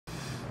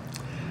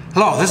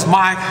Hello, this is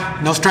Mike,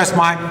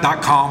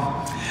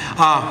 NoStressMike.com.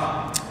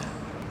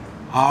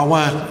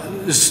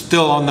 This is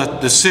still on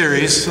the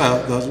series.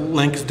 The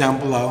link is down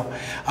below.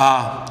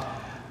 Now,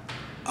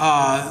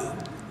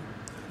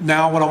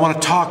 what I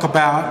want to talk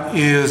about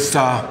is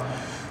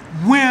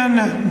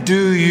when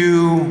do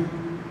you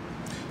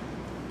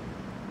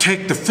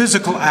take the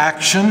physical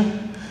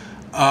action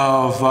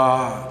of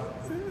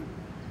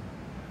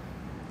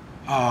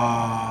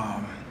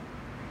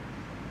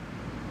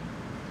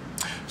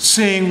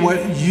seeing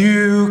what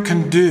you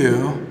can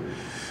do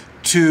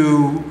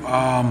to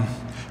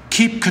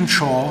keep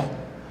control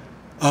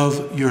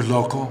of your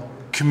local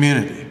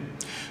community.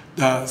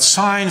 The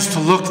signs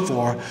to look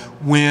for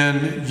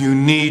when you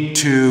need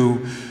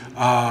to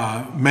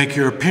make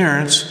your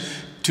appearance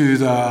to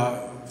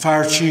the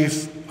fire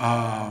chief,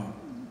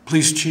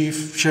 police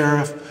chief,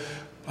 sheriff,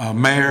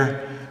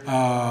 mayor,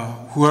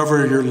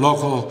 whoever your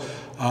local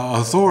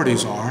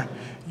authorities are.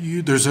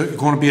 There's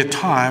going to be a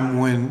time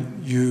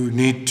when you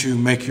need to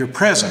make your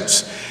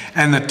presence.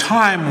 And the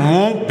time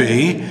won't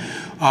be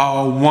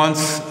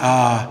once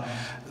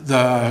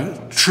the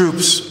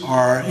troops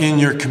are in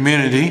your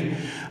community.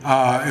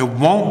 It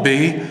won't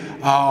be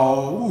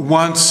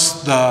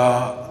once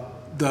the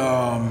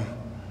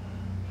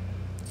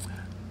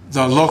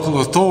local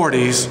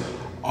authorities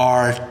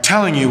are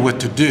telling you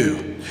what to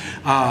do.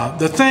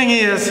 The thing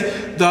is,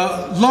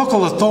 the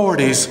local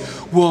authorities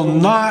will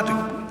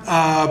not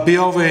be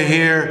over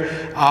here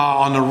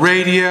on the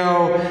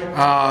radio.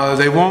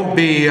 They won't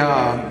be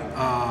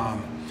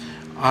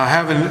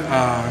having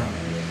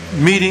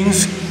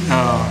meetings,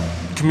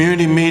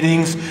 community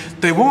meetings.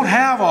 They won't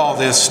have all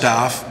this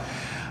stuff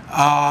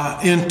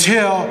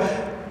until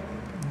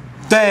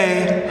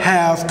they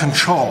have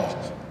control,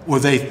 or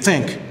they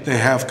think they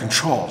have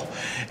control.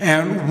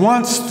 And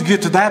once you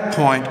get to that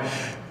point,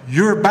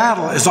 your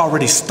battle is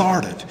already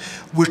started.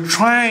 We're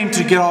trying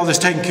to get all this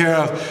taken care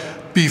of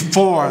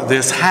before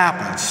this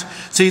happens.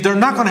 See, they're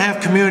not going to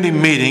have community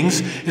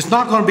meetings. It's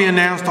not going to be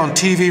announced on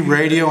TV,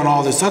 radio, and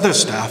all this other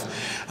stuff.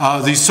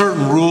 These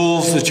certain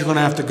rules that you're going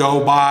to have to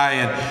go by,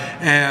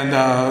 and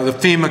the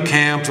FEMA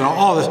camps and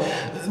all this.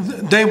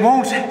 They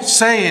won't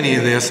say any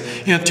of this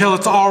until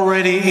it's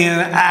already in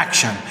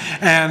action,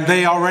 and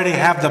they already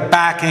have the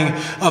backing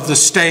of the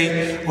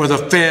state or the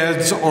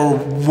feds or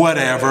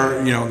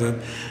whatever, you know, the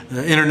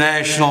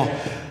international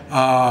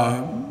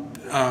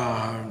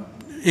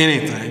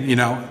anything, you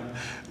know.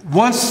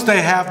 Once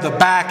they have the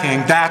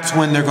backing, that's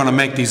when they're going to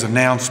make these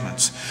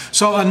announcements.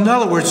 So in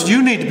other words,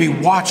 you need to be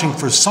watching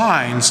for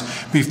signs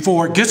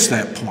before it gets to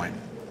that point.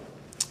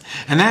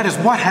 And that is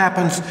what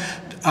happens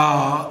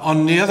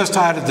on the other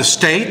side of the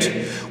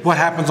state, what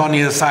happens on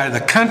the other side of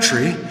the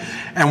country,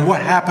 and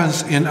what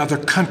happens in other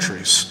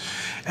countries.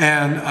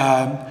 And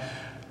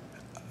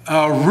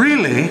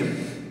really,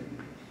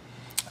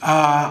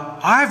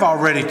 I've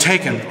already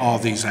taken all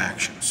these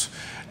actions.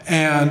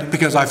 And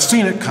because I've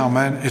seen it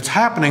coming, it's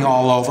happening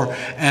all over,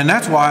 and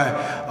that's why,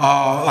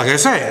 like I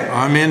say,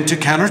 I'm into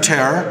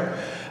counterterror.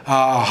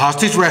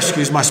 Hostage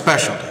rescue is my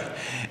specialty.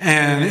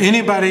 And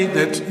anybody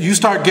that you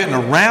start getting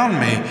around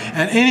me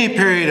at any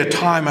period of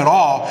time at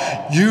all,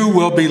 you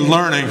will be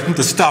learning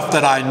the stuff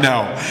that I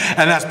know.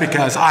 And that's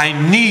because I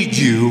need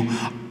you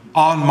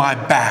on my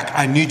back.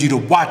 I need you to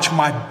watch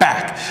my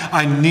back.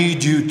 I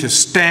need you to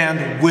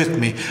stand with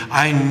me.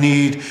 I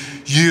need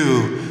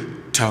you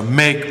to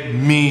make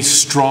me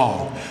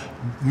strong.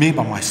 Me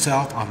by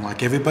myself, I'm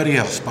like everybody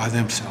else by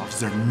themselves.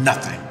 They're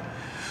nothing.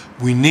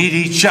 We need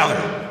each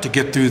other to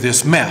get through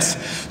this mess.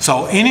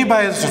 So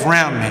anybody that's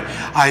around me,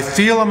 I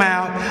feel them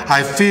out.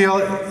 I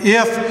feel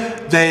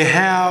if they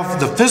have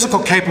the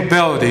physical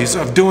capabilities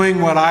of doing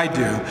what I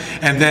do,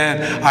 and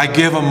then I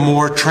give them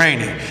more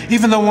training.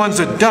 Even the ones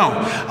that don't,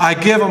 I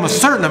give them a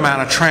certain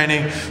amount of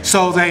training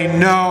so they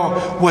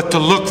know what to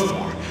look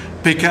for,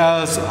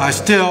 because I'm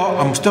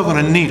still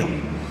going to need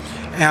them.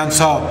 And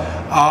so,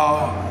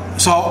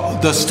 so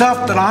the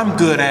stuff that I'm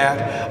good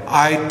at,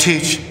 I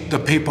teach the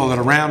people that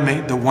are around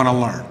me that want to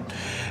learn.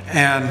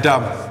 And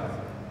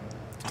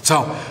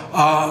so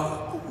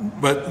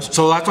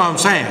that's what I'm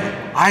saying.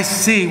 I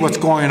see what's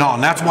going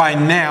on. That's why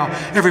now,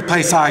 every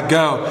place I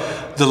go,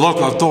 the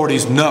local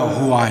authorities know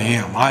who I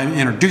am. I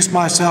introduce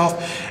myself,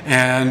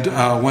 and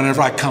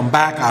whenever I come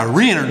back, I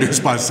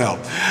reintroduce myself.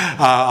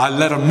 I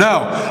let them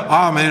know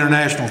I'm an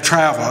international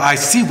traveler. I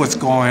see what's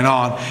going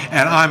on,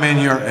 and I'm in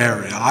your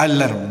area. I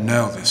let them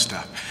know this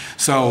stuff.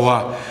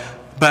 So,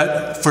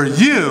 but for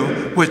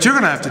you, what you're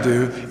going to have to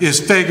do is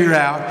figure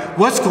out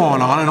what's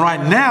going on. And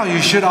right now, you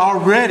should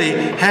already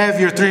have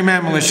your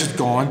three-man militias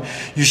going.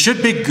 You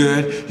should be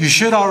good. You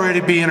should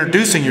already be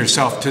introducing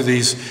yourself to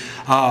these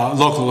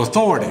local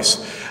authorities.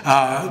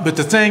 But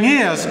the thing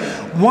is,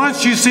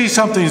 once you see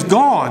something's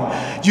gone,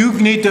 you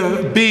need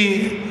to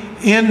be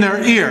in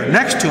their ear,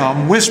 next to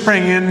them,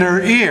 whispering in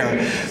their ear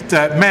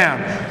that,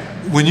 man,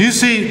 when you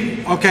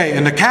see, okay,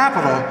 in the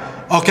Capitol,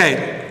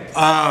 okay,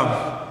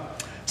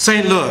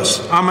 St. Louis,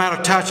 I'm out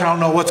of touch, I don't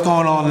know what's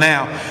going on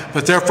now,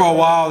 but there for a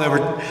while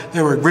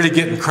they were really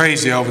getting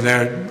crazy over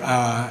there.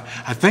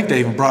 I think they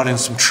even brought in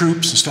some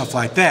troops and stuff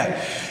like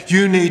that.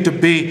 You need to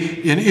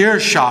be in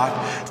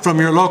earshot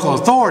from your local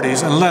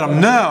authorities and let them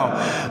know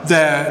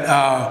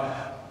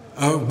that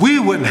we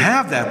wouldn't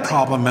have that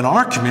problem in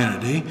our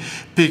community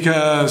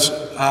because,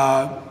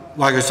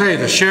 like I say,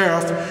 the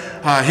sheriff,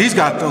 he's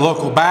got the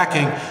local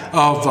backing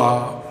of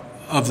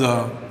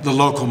the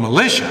local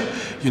militia.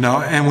 You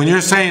know, and when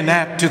you're saying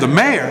that to the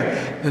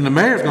mayor, then the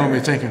mayor's going to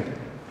be thinking,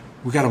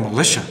 we got a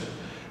militia,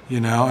 you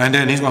know, and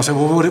then he's going to say,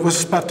 well,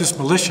 what's about this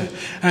militia?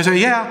 And I say,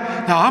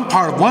 yeah, now I'm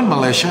part of one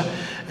militia,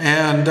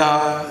 and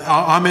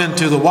I'm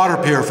into the water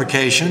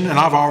purification, and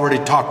I've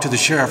already talked to the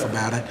sheriff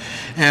about it,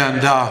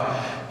 and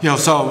you know,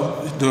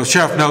 so the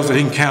sheriff knows that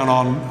he can count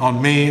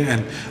on me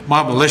and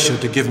my militia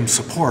to give him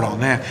support on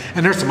that.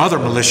 And there's some other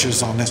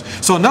militias on this.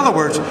 So in other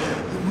words,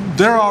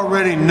 they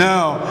already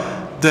know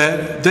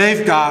that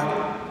they've got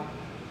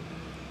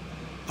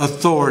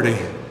authority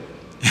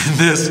in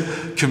this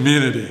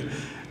community,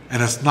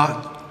 and it's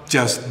not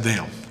just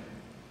them.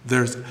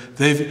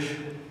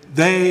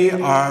 They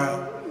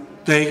are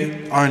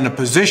in the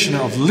position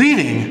of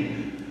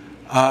leading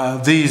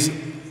these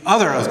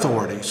other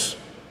authorities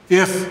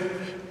if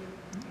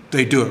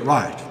they do it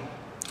right.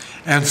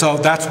 And so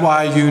that's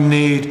why you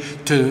need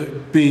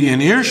to be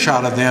in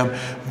earshot of them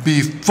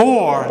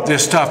before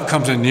this stuff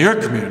comes into your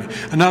community.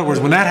 In other words,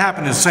 when that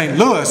happened in St.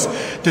 Louis,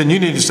 then you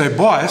need to say,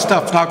 boy, this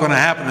stuff's not going to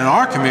happen in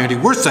our community.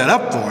 We're set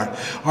up for it.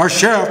 Our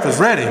sheriff is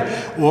ready.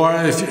 Or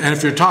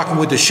if you're talking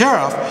with the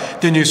sheriff,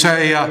 then you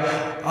say,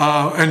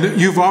 and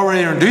you've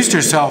already introduced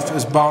yourself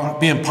as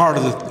being part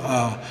of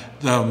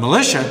the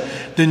militia,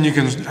 then you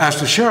can ask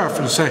the sheriff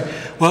and say,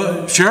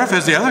 well, sheriff,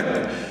 is the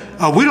other...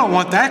 we don't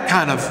want that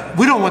kind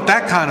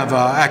of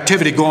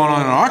activity going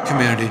on in our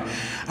community.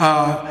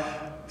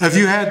 Have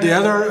you had the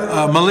other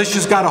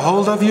militias got a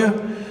hold of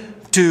you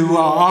to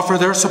offer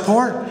their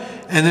support?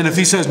 And then if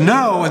he says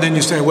no, and then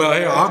you say, well,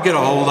 hey, I'll get a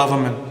hold of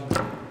them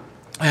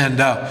and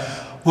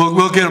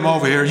we'll get them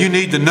over here. You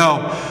need to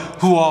know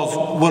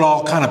what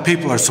all kind of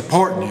people are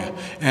supporting you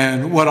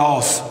and what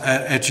all's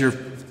at your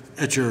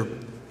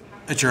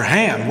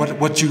hand.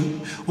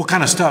 What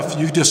kind of stuff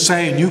you just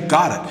say and you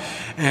got it.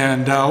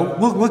 And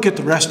we'll get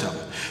the rest of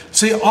it.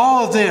 See,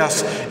 all of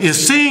this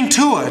is seeing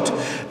to it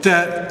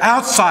that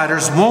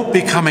outsiders won't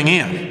be coming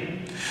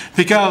in.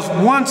 Because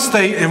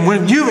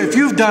if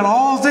you've done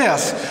all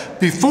this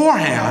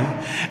beforehand,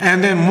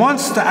 and then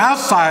once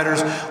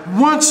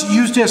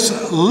you just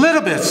a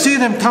little bit see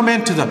them come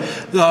into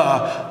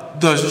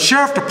the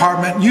sheriff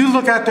department, you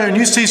look out there and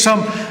you see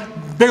some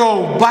big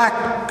old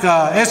black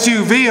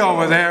SUV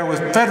over there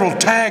with federal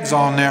tags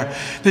on there,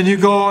 then you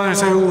go in and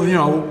say, well, you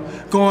know,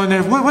 go in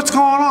there, what's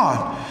going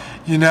on?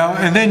 You know,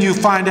 and then you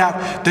find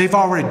out they've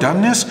already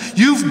done this.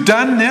 You've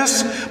done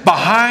this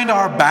behind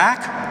our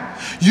back.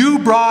 You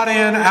brought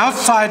in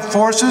outside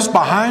forces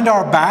behind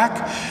our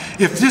back.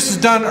 If this is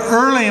done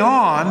early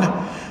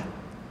on,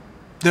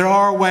 there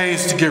are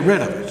ways to get rid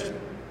of it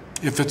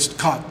if it's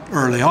caught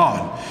early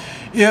on.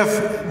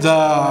 If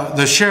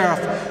the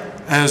sheriff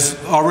has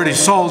already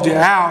sold you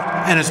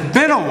out and it's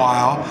been a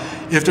while,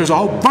 if there's a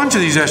whole bunch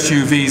of these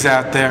SUVs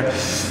out there,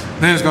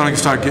 then it's going to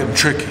start getting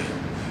tricky.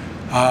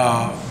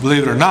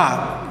 Believe it or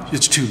not,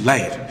 it's too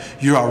late.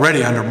 You're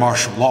already under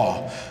martial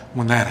law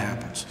when that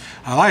happens.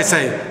 Like I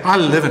say, I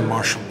live in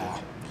martial law.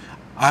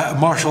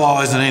 Martial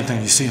law isn't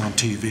anything you see on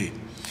TV.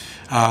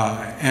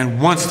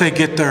 And once they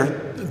get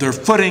their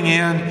footing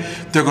in,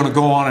 they're going to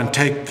go on and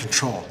take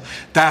control.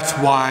 That's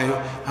why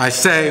I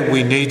say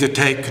we need to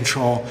take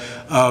control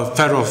of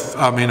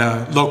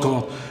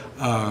local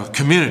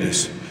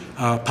communities,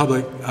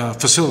 public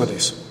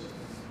facilities.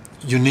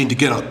 You need to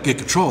get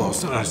control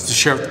of those. The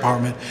sheriff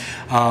department,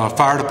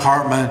 fire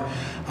department,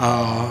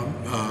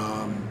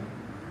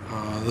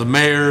 the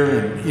mayor,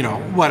 and, you know,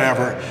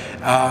 whatever.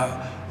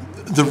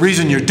 The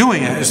reason you're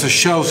doing it is to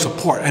show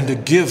support and to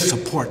give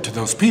support to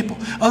those people.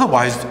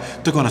 Otherwise,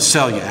 they're going to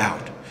sell you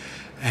out.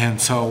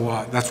 And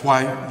so that's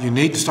why you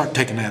need to start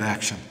taking that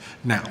action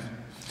now.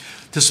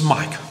 This is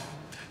Mike,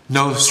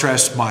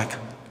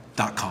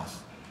 NoStressMike.com.